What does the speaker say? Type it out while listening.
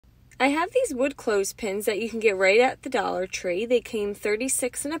I have these wood clothespins that you can get right at the Dollar Tree. They came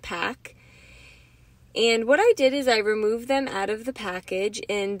 36 in a pack. And what I did is I removed them out of the package,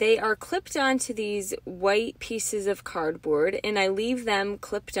 and they are clipped onto these white pieces of cardboard, and I leave them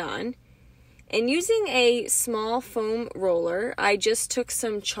clipped on. And using a small foam roller, I just took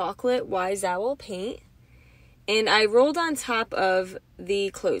some chocolate Wise Owl paint, and I rolled on top of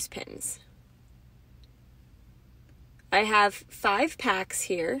the clothespins. I have 5 packs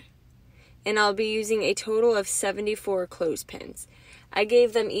here, and I'll be using a total of 74 clothespins. I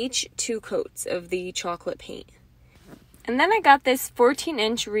gave them each 2 coats of the chocolate paint. And then I got this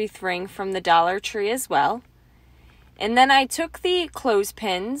 14-inch wreath ring from the Dollar Tree as well. And then I took the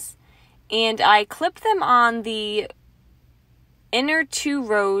clothespins and I clipped them on the inner 2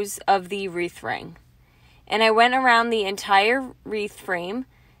 rows of the wreath ring. And I went around the entire wreath frame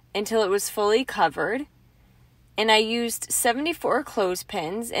until it was fully covered. And I used 74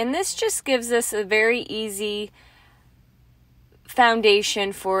 clothespins, and this just gives us a very easy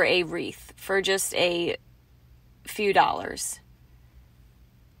foundation for a wreath for just a few dollars.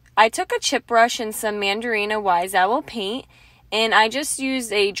 I took a chip brush and some Mandarina Wise Owl paint, and I just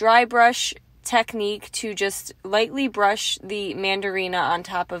used a dry brush technique to just lightly brush the Mandarina on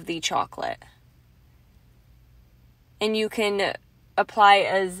top of the chocolate. And you can apply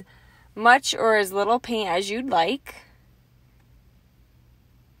as much or as little paint as you'd like.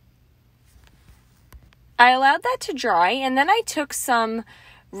 I allowed that to dry, and then I took some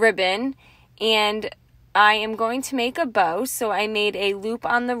ribbon and I am going to make a bow. So I made a loop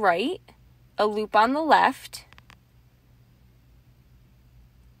on the right, a loop on the left,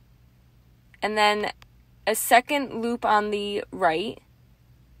 and then a second loop on the right,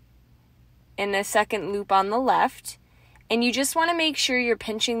 and a second loop on the left. And you just want to make sure you're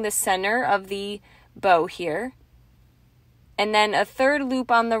pinching the center of the bow here. And then a third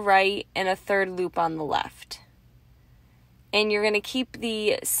loop on the right and a third loop on the left. And you're going to keep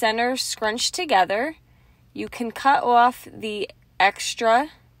the center scrunched together. You can cut off the extra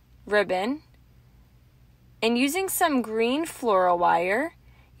ribbon. And using some green floral wire,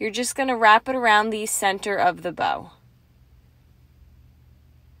 you're just going to wrap it around the center of the bow.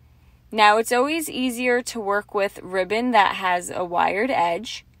 Now, it's always easier to work with ribbon that has a wired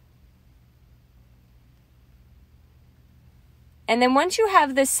edge. And then once you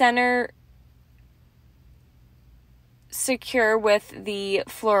have the center secure with the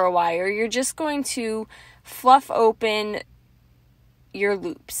floral wire, you're just going to fluff open your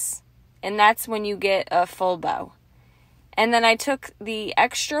loops. And that's when you get a full bow. And then I took the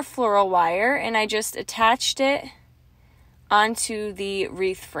extra floral wire and I just attached it onto the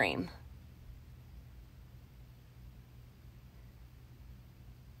wreath frame.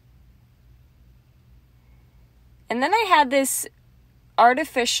 And then I had this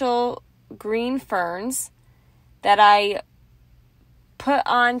artificial green ferns that I put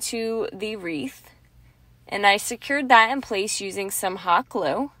onto the wreath, and I secured that in place using some hot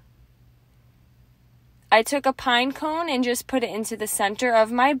glue. I took a pine cone and just put it into the center of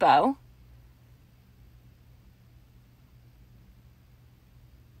my bow.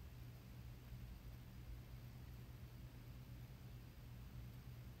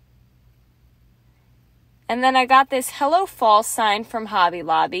 And then I got this Hello Fall sign from Hobby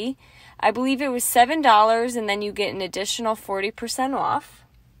Lobby. I believe it was $7, and then you get an additional 40% off.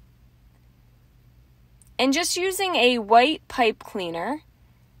 And just using a white pipe cleaner,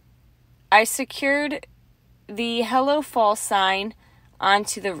 I secured the Hello Fall sign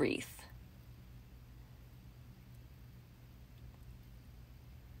onto the wreath.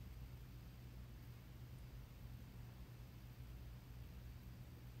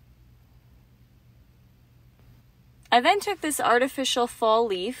 I then took this artificial fall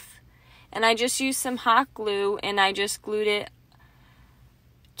leaf and I just used some hot glue and I just glued it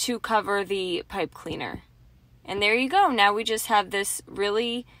to cover the pipe cleaner. And there you go. Now we just have this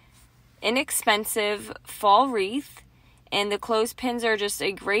really inexpensive fall wreath, and the clothespins are just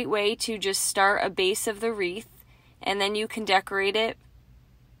a great way to just start a base of the wreath, and then you can decorate it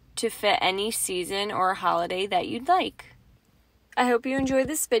to fit any season or holiday that you'd like. I hope you enjoyed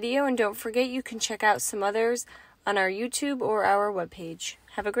this video, and don't forget you can check out some others on our YouTube or our webpage.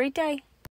 Have a great day.